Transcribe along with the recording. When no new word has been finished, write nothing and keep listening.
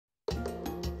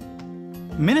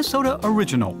Minnesota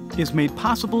Original is made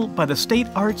possible by the State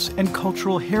Arts and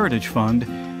Cultural Heritage Fund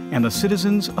and the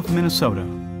citizens of Minnesota.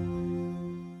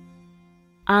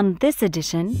 On this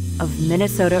edition of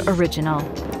Minnesota Original,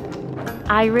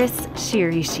 Iris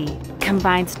Shiraishi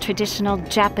combines traditional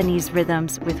Japanese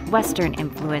rhythms with Western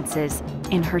influences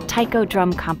in her taiko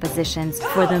drum compositions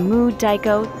for the Mu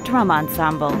Daiko drum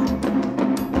ensemble.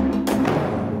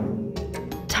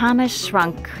 Thomas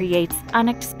Schrunk creates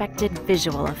unexpected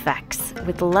visual effects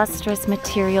with lustrous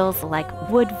materials like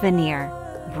wood veneer,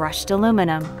 brushed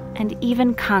aluminum, and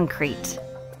even concrete.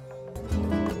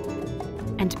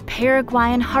 And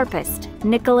Paraguayan harpist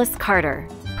Nicolas Carter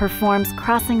performs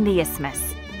Crossing the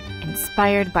Isthmus,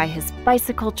 inspired by his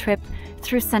bicycle trip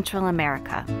through Central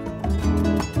America.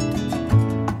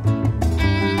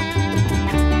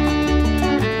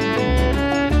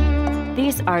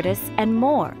 These artists and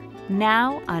more,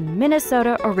 now on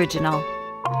Minnesota Original.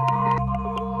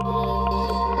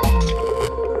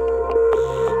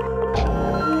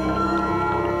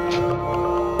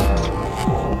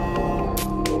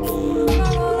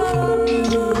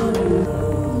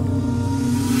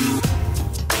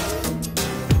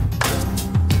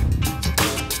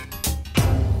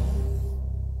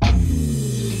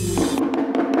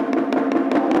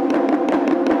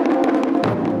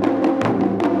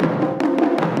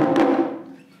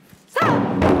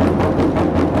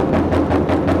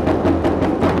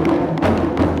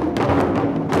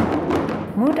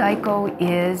 Mu Daiko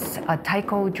is a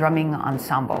taiko drumming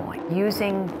ensemble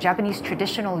using Japanese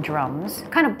traditional drums,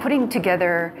 kind of putting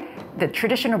together the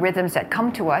traditional rhythms that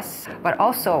come to us, but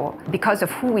also because of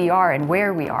who we are and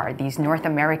where we are, these North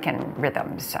American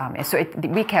rhythms.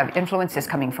 We have influences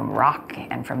coming from rock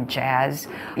and from jazz,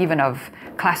 even of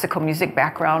classical music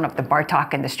background, of the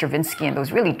Bartok and the Stravinsky and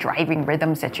those really driving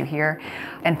rhythms that you hear,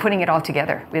 and putting it all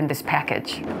together in this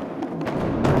package.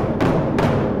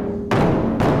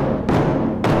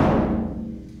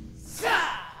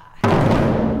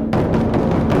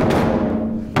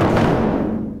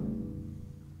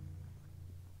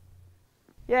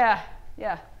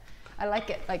 Yeah, I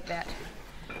like it like that.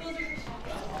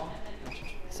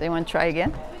 So you want to try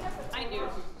again? I do.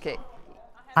 Okay.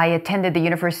 I attended the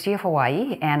University of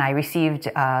Hawaii and I received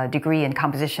a degree in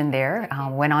composition there.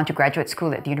 Went on to graduate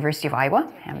school at the University of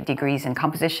Iowa, degrees in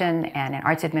composition and in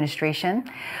arts administration.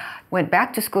 Went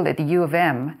back to school at the U of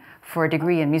M for a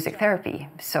degree in music therapy.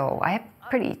 So I have a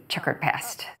pretty checkered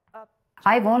past.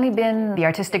 I've only been the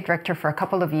artistic director for a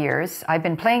couple of years. I've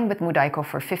been playing with Mu Daiko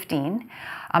for 15.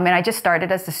 And I just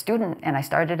started as a student and I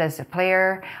started as a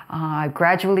player.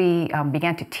 Gradually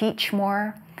began to teach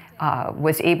more,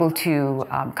 was able to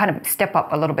kind of step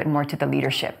up a little bit more to the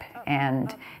leadership.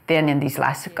 And then in these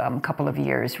last couple of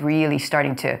years, really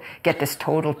starting to get this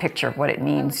total picture of what it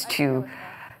means to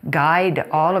guide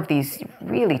all of these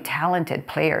really talented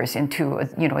players into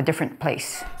a different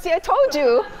place. See, I told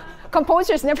you.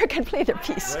 Composers never can play their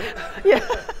piece. Right? Yeah,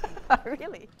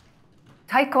 really.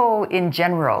 Taiko in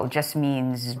general just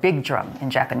means big drum in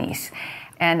Japanese.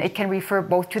 And it can refer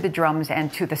both to the drums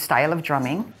and to the style of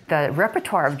drumming. The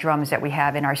repertoire of drums that we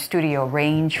have in our studio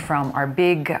range from our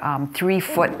big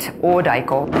 3-foot O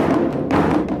Daiko.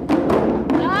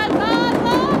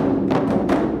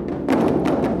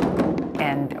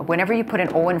 Whenever you put an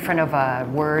O in front of a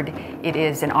word, it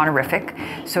is an honorific.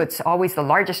 So it's always the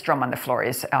largest drum on the floor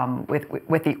is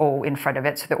with the O in front of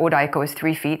it. So the O Daiko is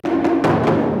 3 feet.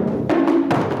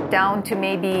 Down to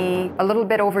maybe a little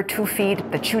bit over 2 feet,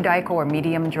 the Chu Daiko or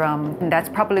medium drum. And that's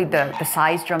probably the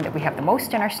size drum that we have the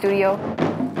most in our studio.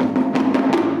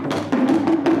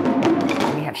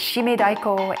 We have Shime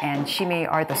Daiko, and Shime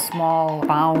are the small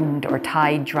bound or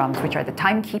tied drums, which are the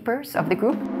timekeepers of the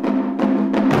group.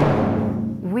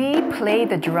 We play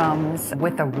the drums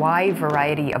with a wide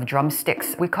variety of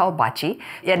drumsticks we call bachi,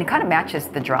 and it kind of matches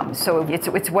the drums. So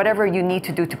it's whatever you need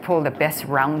to do to pull the best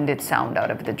rounded sound out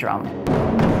of the drum.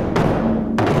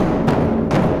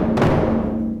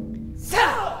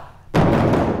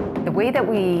 The way that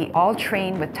we all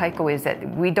train with taiko is that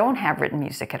we don't have written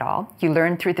music at all. You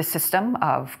learn through the system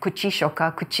of kuchi,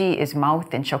 shoka. Kuchi is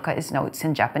mouth and shoka is notes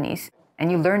in Japanese. And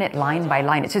you learn it line by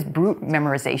line. It's just brute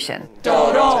memorization.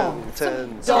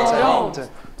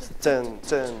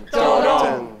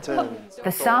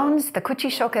 The sounds, the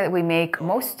kuchi shoka that we make,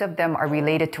 most of them are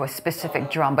related to a specific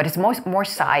drum, but it's more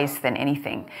size than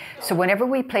anything. So whenever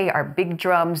we play our big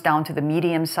drums down to the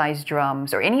medium-sized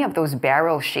drums, or any of those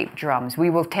barrel-shaped drums, we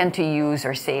will tend to use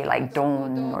or say like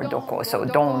don or doko. So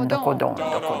don, doko, don,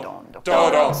 doko, don,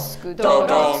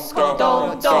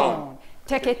 doko.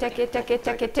 Teke, teke, teke,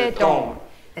 teke, te, don.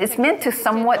 It's meant to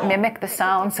somewhat mimic the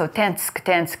sound, so tense,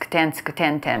 tense, tense,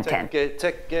 ten, ten, ten.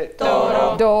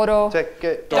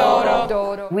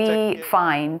 We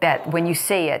find that when you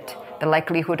say it, the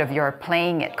likelihood of your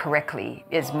playing it correctly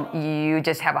is you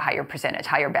just have a higher percentage,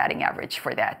 higher batting average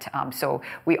for that. So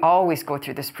we always go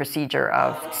through this procedure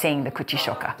of saying the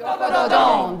kuchishoka.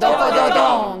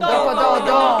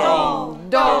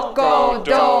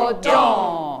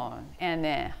 And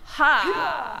then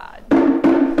ha.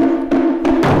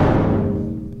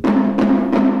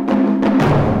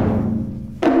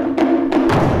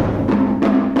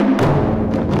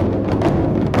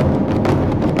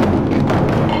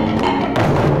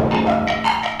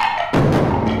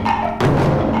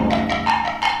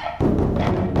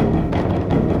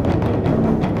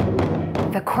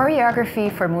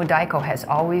 Choreography for Mu Daiko has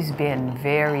always been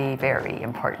very, very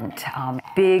important.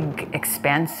 Big,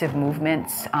 expansive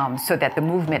movements so that the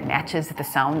movement matches the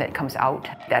sound that comes out.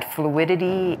 That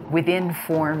fluidity within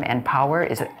form and power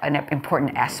is an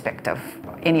important aspect of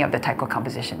any of the taiko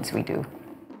compositions we do.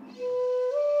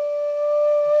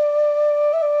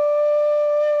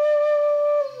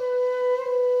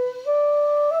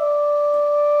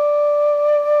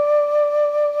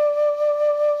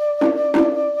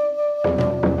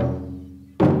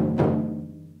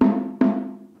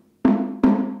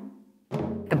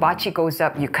 The bachi goes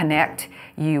up, you connect,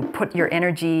 you put your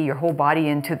energy, your whole body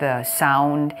into the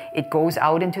sound. It goes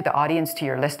out into the audience, to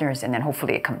your listeners, and then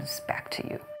hopefully it comes back to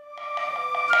you.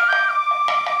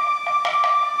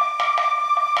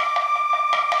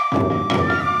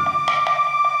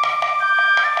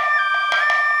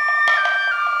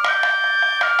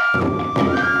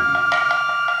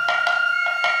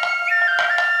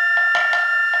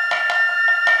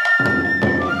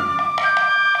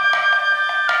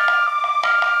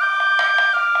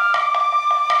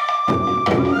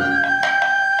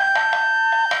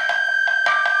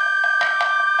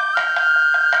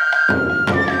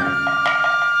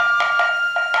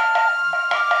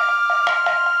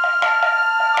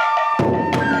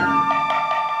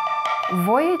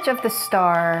 Voyage of the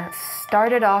Star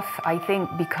started off, I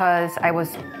think, because I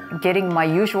was getting my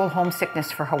usual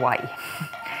homesickness for Hawaii.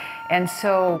 And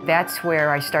so that's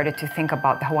where I started to think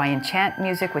about the Hawaiian chant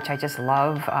music, which I just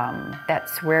love.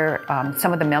 That's where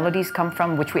some of the melodies come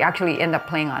from, which we actually end up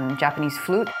playing on Japanese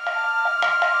flute.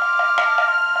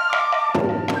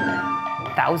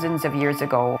 Thousands of years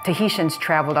ago, Tahitians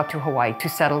traveled up to Hawaii to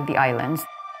settle the islands.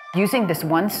 Using this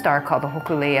one star called the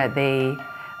Hokulea, they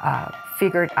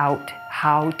figured out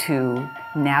how to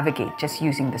navigate just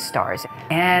using the stars.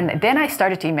 And then I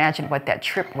started to imagine what that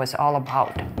trip was all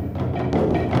about.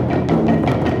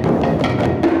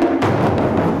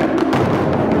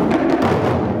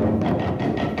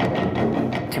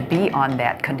 To be on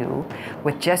that canoe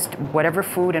with just whatever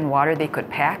food and water they could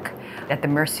pack at the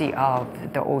mercy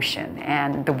of the ocean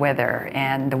and the weather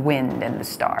and the wind and the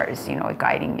stars, you know,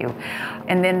 guiding you.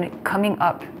 And then coming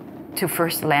up to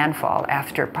first landfall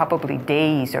after probably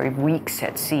days or weeks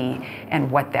at sea,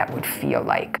 and what that would feel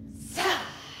like.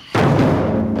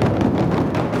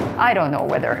 I don't know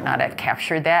whether or not I've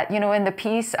captured that. You know, in the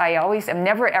piece, I'm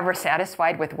never ever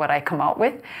satisfied with what I come out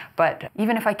with, but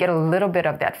even if I get a little bit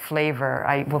of that flavor,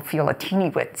 I will feel a teeny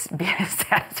bit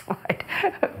satisfied.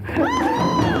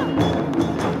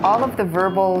 All of the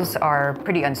verbals are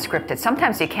pretty unscripted.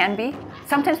 Sometimes they can be.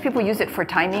 Sometimes people use it for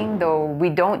timing, though we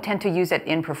don't tend to use it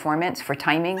in performance for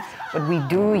timing, but we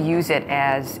do use it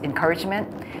as encouragement.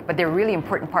 But they're a really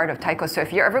important part of taiko. So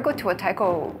if you ever go to a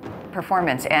taiko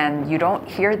performance and you don't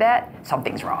hear that,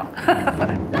 something's wrong.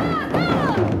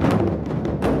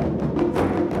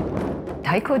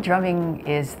 Taiko drumming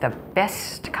is the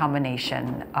best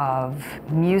combination of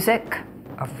music,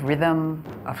 of rhythm,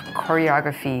 of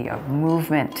choreography, of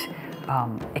movement,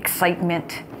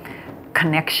 excitement,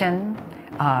 connection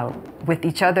with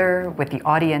each other, with the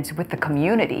audience, with the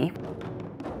community.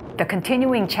 The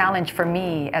continuing challenge for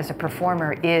me as a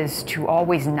performer is to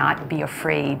always not be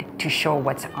afraid to show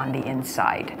what's on the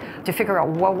inside. To figure out,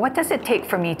 well, what does it take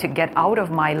for me to get out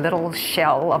of my little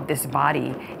shell of this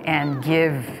body and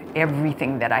give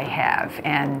everything that I have?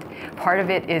 And part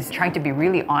of it is trying to be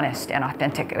really honest and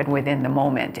authentic within the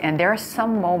moment. And there are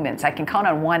some moments, I can count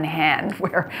on one hand,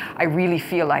 where I really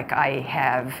feel like I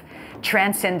have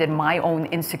transcended my own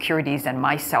insecurities and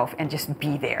myself and just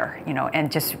be there, you know,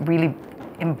 and just really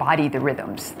embody the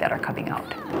rhythms that are coming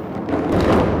out.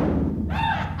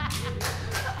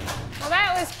 Well,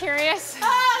 that was curious.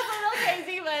 Oh, it's a little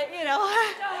crazy, but you know.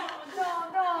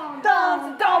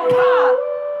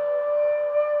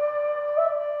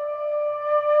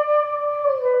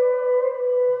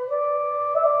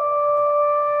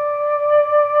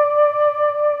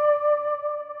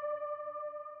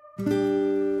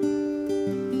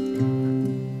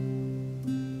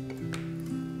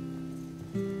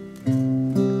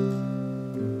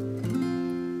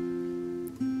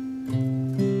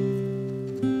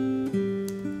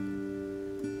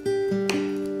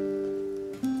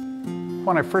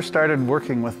 When I first started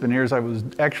working with veneers, I was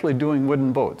actually doing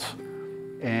wooden boats.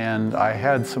 And I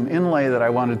had some inlay that I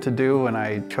wanted to do, and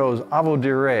I chose avo di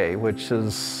re, which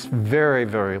is very,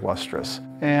 very lustrous.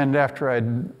 And after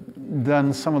I'd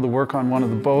done some of the work on one of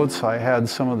the boats, I had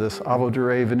some of this avo di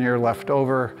re veneer left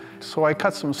over. So I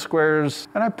cut some squares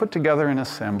and I put together an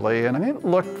assembly, and it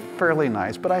looked fairly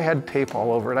nice, but I had tape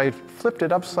all over it. I flipped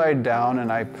it upside down and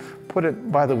I put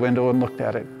it by the window and looked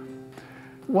at it.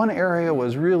 One area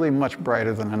was really much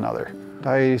brighter than another.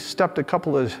 I stepped a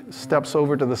couple of steps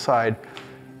over to the side,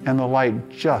 and the light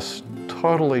just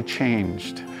totally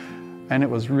changed. And it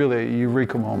was really a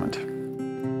eureka moment.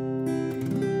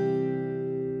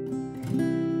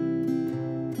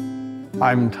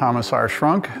 I'm Thomas R.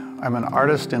 Schrunk. I'm an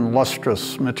artist in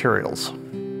lustrous materials.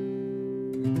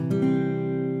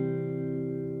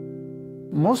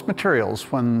 Most materials,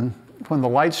 when the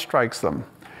light strikes them,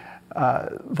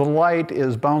 the light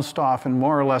is bounced off in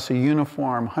more or less a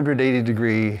uniform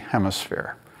 180-degree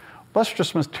hemisphere.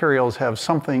 Lustrous materials have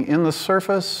something in the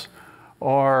surface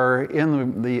or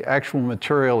in the actual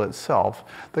material itself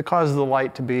that causes the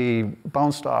light to be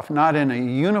bounced off, not in a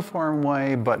uniform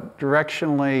way, but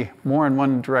directionally, more in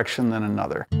one direction than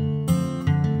another.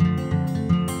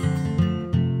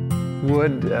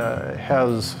 Wood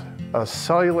has a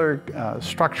cellular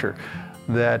structure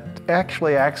that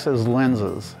actually acts as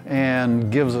lenses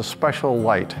and gives a special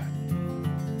light.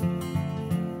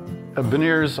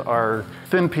 Veneers are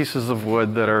thin pieces of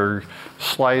wood that are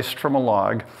sliced from a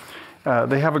log.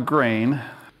 They have a grain.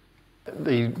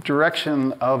 The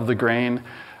direction of the grain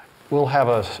will have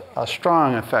a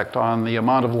strong effect on the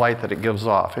amount of light that it gives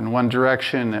off. In one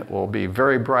direction, it will be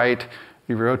very bright.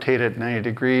 You rotate it 90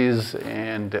 degrees,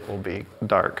 and it will be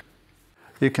dark.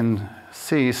 You can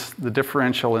see the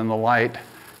differential in the light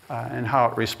and how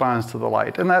it responds to the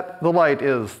light. And the light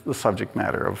is the subject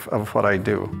matter of what I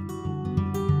do.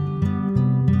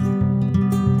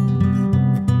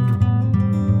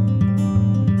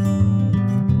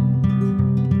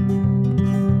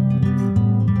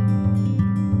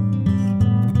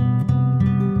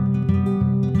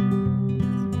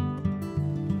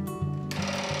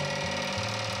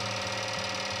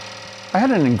 I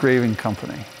had an engraving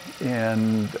company,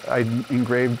 and I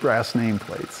engraved brass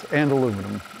nameplates and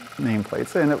aluminum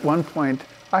nameplates. And at one point,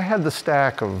 I had the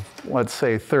stack of, let's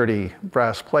say, 30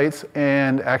 brass plates,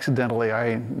 and accidentally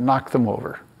I knocked them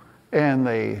over. And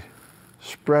they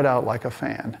spread out like a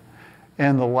fan.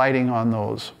 And the lighting on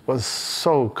those was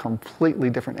so completely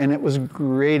different, and it was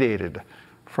gradated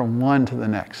from one to the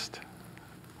next.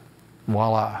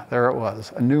 Voila, there it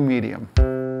was, a new medium.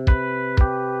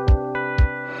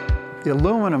 The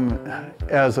aluminum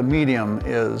as a medium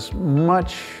is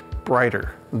much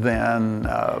brighter than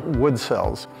wood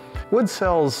cells. Wood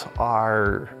cells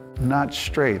are not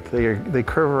straight. They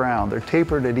curve around. They're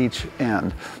tapered at each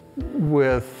end.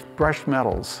 With brushed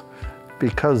metals,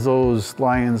 because those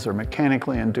lines are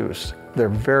mechanically induced, they're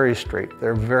very straight,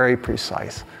 they're very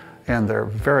precise, and they're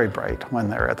very bright when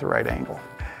they're at the right angle.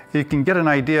 You can get an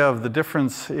idea of the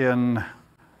difference in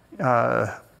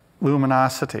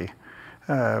luminosity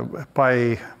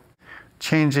by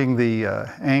changing the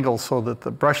angle so that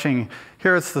the brushing,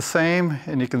 here it's the same,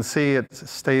 and you can see it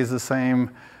stays the same.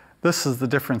 This is the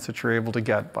difference that you're able to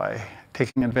get by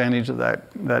taking advantage of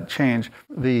that change.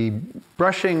 The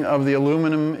brushing of the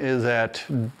aluminum is at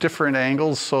different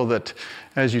angles so that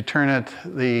as you turn it,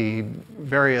 the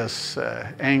various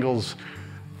angles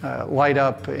light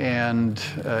up and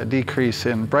decrease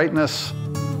in brightness.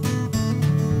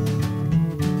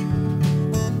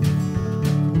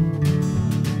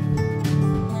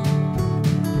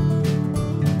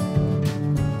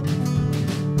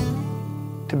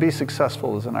 To be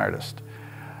successful as an artist,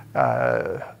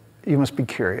 you must be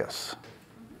curious.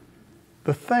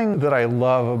 The thing that I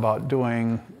love about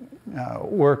doing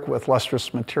work with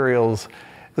lustrous materials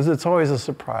is it's always a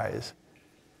surprise.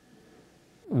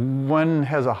 One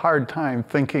has a hard time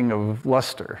thinking of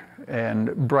luster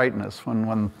and brightness when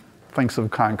one thinks of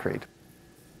concrete.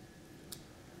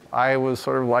 I was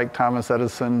sort of like Thomas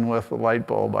Edison with the light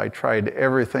bulb. I tried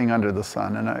everything under the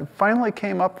sun, and I finally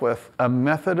came up with a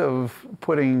method of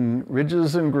putting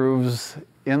ridges and grooves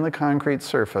in the concrete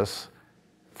surface.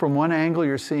 From one angle,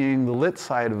 you're seeing the lit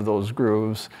side of those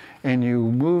grooves, and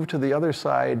you move to the other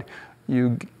side,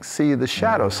 you see the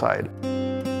shadow side.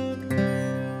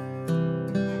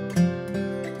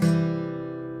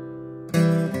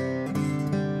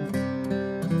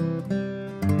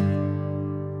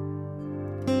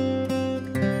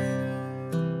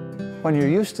 When you're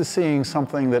used to seeing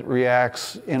something that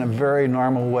reacts in a very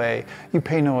normal way, you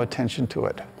pay no attention to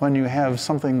it. When you have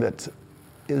something that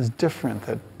is different,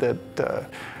 that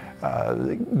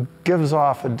gives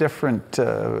off a different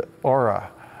aura.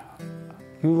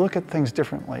 You look at things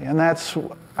differently, and that's,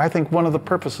 I think, one of the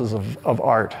purposes of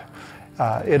art.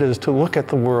 It is to look at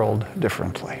the world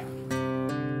differently.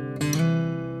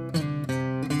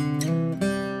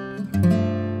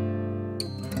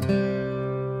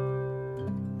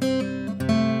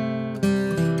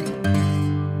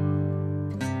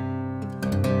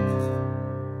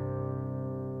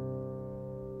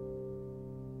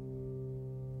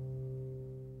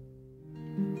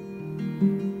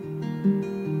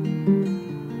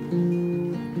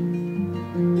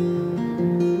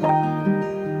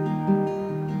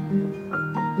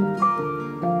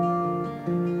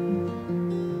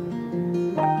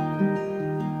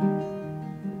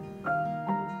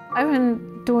 I've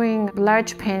been doing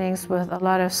large paintings with a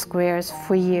lot of squares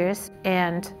for years,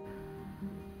 and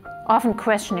often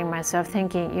questioning myself,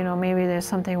 thinking, you know, maybe there's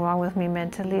something wrong with me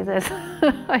mentally that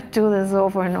I do this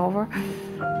over and over.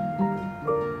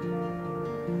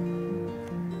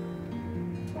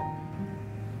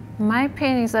 My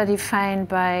paintings are defined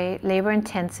by labor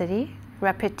intensity,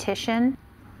 repetition,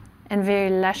 and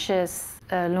very luscious,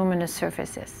 luminous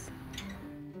surfaces.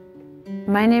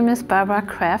 My name is Barbara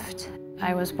Kreft.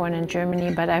 I was born in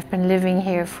Germany, but I've been living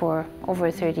here for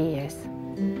over 30 years.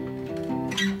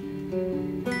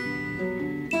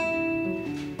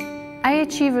 I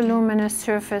achieve a luminous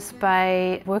surface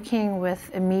by working with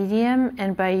a medium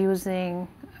and by using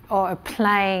or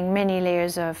applying many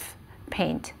layers of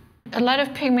paint. A lot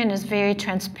of pigment is very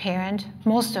transparent.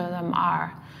 Most of them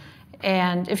are.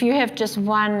 And if you have just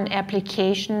one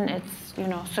application, it's, you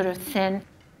know, sort of thin.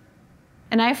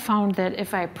 And I found that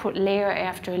if I put layer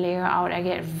after layer out, I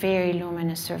get very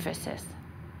luminous surfaces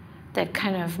that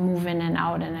kind of move in and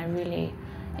out, and I really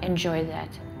enjoy that.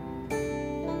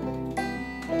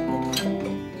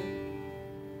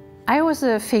 I was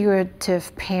a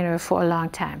figurative painter for a long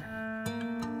time.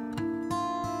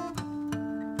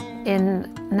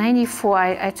 In '94,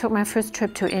 I took my first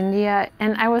trip to India,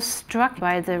 and I was struck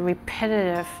by the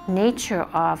repetitive nature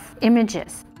of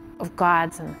images of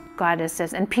gods and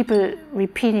goddesses, and people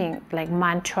repeating like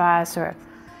mantras, or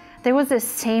there was this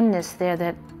sameness there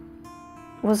that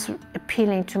was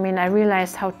appealing to me, and I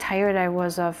realized how tired I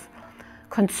was of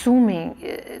consuming,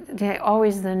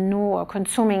 always the new or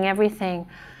consuming everything.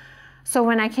 So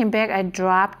when I came back, I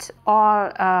dropped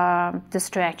all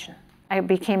distraction. I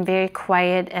became very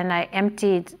quiet, and I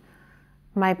emptied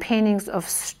my paintings of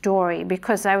story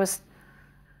because I was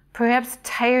perhaps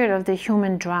tired of the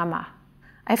human drama.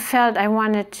 I felt I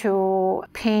wanted to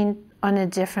paint on a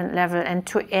different level and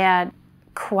to add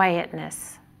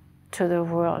quietness to the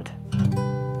world.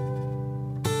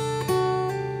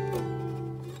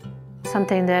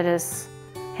 Something that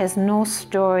has no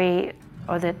story,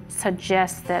 or that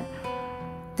suggests that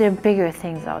there are bigger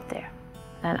things out there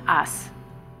than us.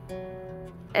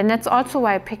 And that's also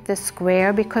why I picked this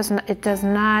square, because it does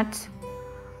not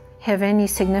have any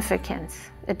significance.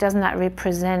 It does not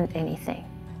represent anything.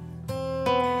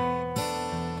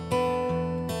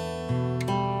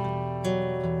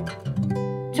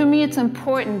 To me, it's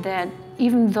important that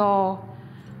even though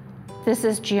this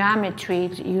is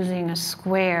geometry using a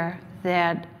square,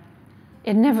 that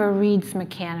it never reads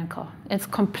mechanical. It's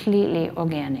completely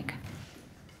organic.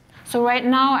 So right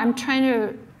now, I'm trying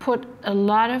to put a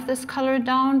lot of this color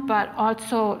down, but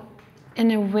also in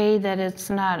a way that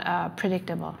it's not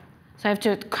predictable. So I have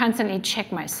to constantly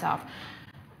check myself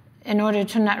in order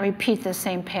to not repeat the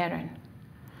same pattern.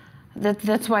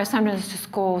 That's why sometimes I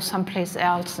just go someplace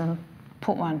else and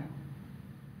put one.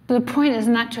 So the point is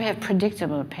not to have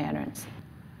predictable patterns.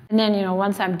 And then, you know,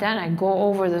 once I'm done, I go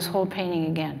over this whole painting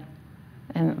again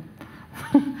and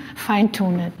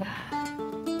fine-tune it.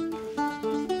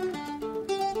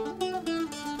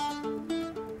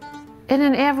 In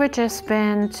an average, I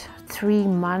spend 3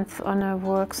 months on a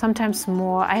work, sometimes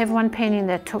more. I have one painting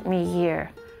that took me a year.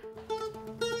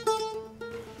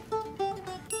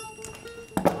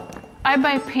 I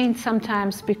buy paint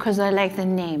sometimes because I like the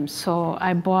names. So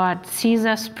I bought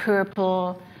Caesar's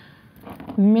Purple,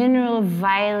 Mineral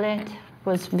Violet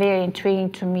was very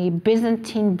intriguing to me,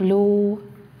 Byzantine Blue.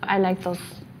 I like those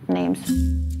names.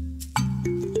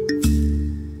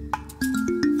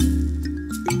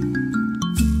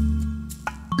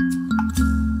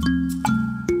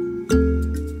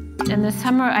 In the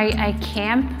summer, I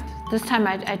camp. This time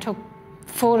I took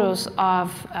photos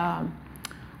of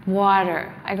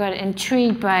water. I got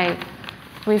intrigued by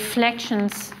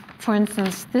reflections. For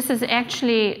instance, this is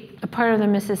actually a part of the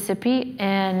Mississippi,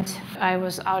 and I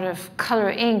was out of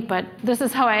color ink, but this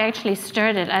is how I actually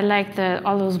started. I like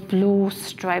all those blue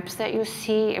stripes that you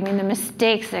see. I mean, the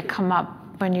mistakes that come up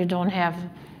when you don't have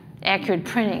accurate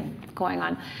printing going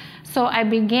on. So I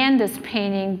began this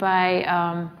painting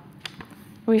by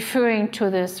referring to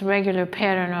this regular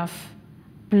pattern of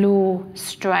blue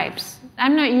stripes.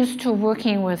 I'm not used to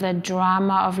working with a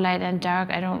drama of light and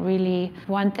dark. I don't really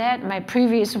want that. My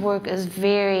previous work is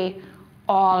very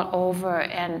all over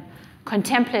and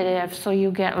contemplative, so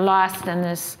you get lost in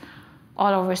this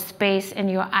all over space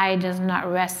and your eye does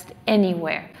not rest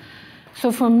anywhere.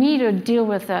 So for me to deal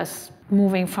with this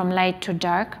moving from light to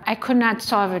dark, I could not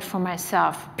solve it for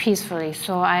myself peacefully.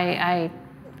 So I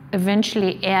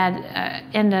eventually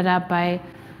ended up by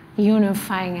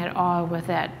unifying it all with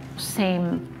that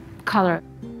same color.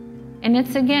 And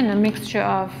it's again a mixture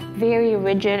of very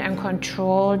rigid and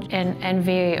controlled and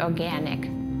very organic.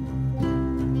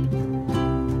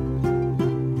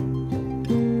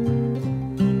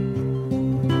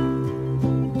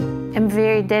 I'm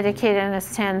very dedicated in the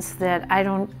sense that I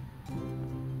don't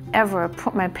ever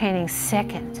put my painting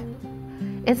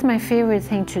second. It's my favorite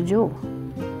thing to do.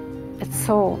 It's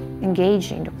so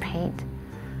engaging to paint.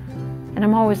 And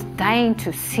I'm always dying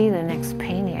to see the next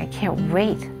painting. I can't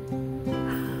wait.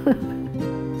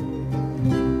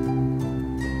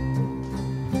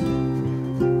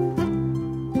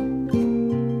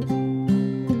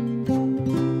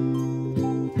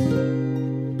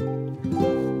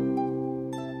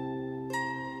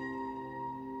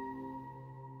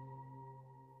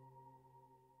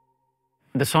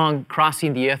 The song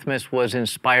Crossing the Isthmus was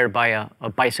inspired by a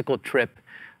bicycle trip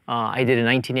I did in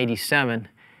 1987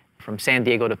 from San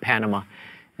Diego to Panama.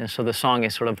 And so the song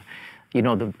is sort of, you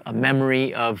know, a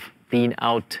memory of being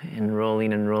out and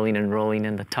rolling and rolling and rolling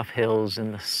in the tough hills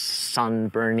and the sun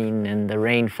burning and the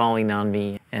rain falling on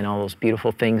me and all those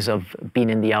beautiful things of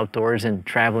being in the outdoors and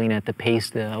traveling at the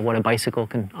pace of what a bicycle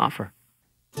can offer.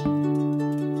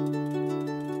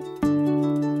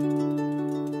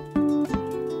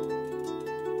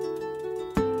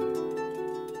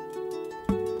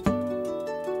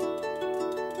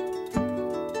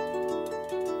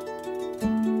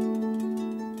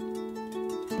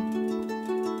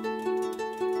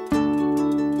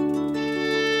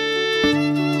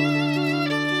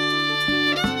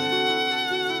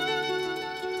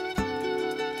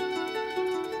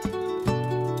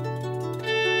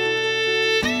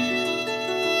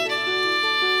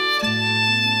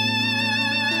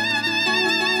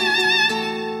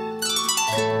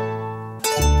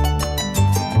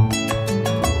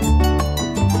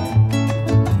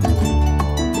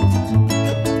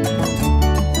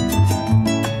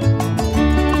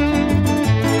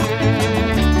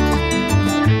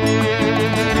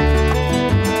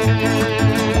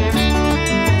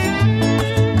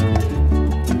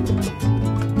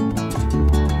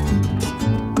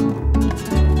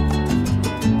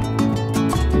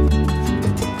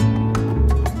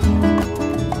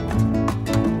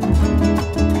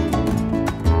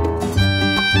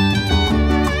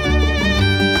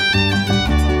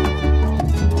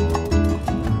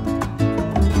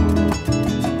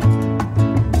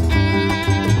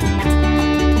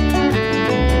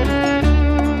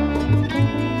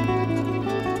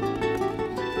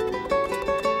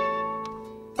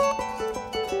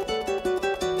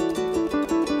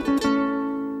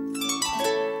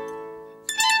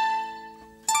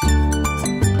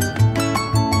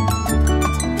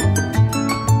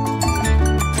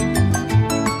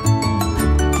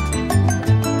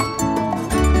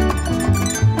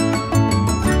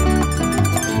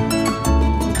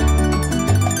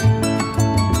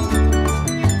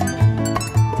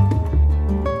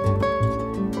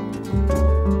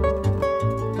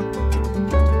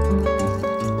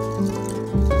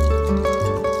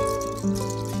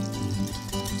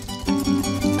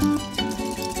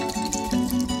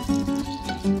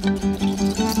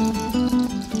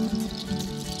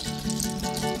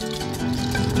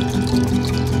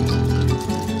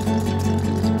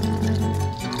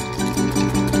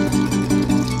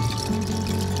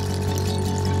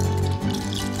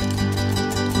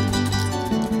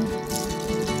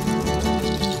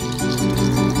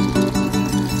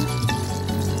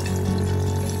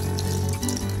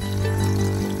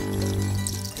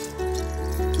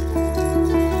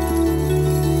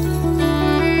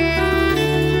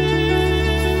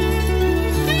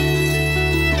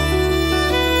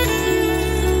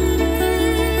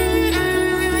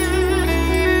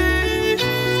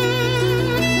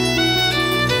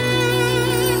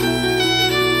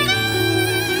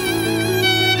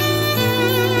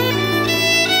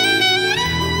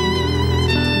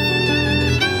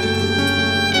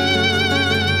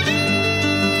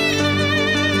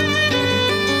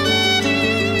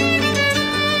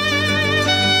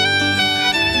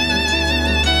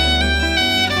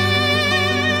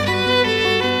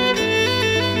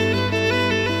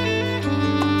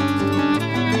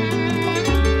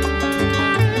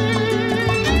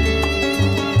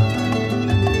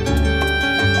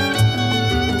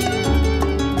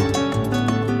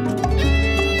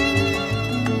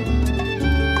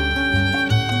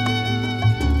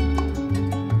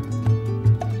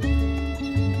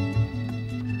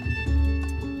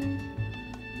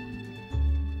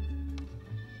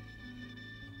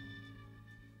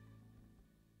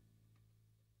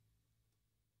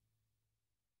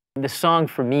 The song,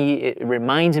 for me, it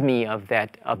reminds me of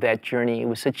that journey. It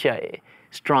was such a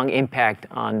strong impact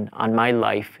on my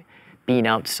life, being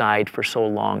outside for so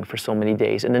long, for so many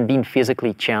days, and then being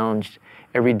physically challenged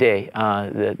every day.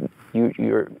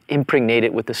 You're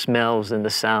impregnated with the smells and the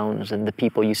sounds and the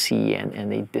people you see,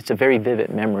 and it's a very vivid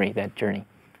memory, that journey.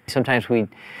 Sometimes we'd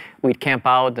camp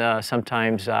out.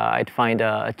 Sometimes I'd find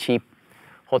a cheap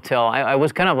hotel. I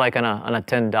was kind of like on a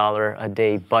 $10 a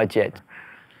day budget.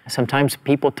 Sometimes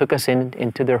people took us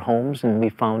into their homes, and we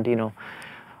found,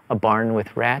 a barn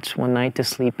with rats one night to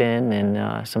sleep in,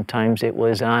 and sometimes it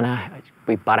was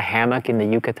we bought a hammock in the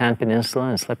Yucatan Peninsula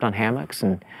and slept on hammocks,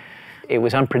 and it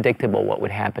was unpredictable what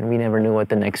would happen. We never knew what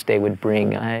the next day would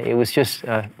bring. It was just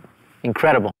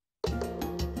incredible.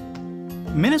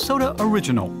 Minnesota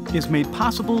Original is made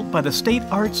possible by the State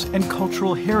Arts and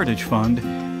Cultural Heritage Fund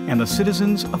and the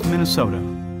citizens of Minnesota.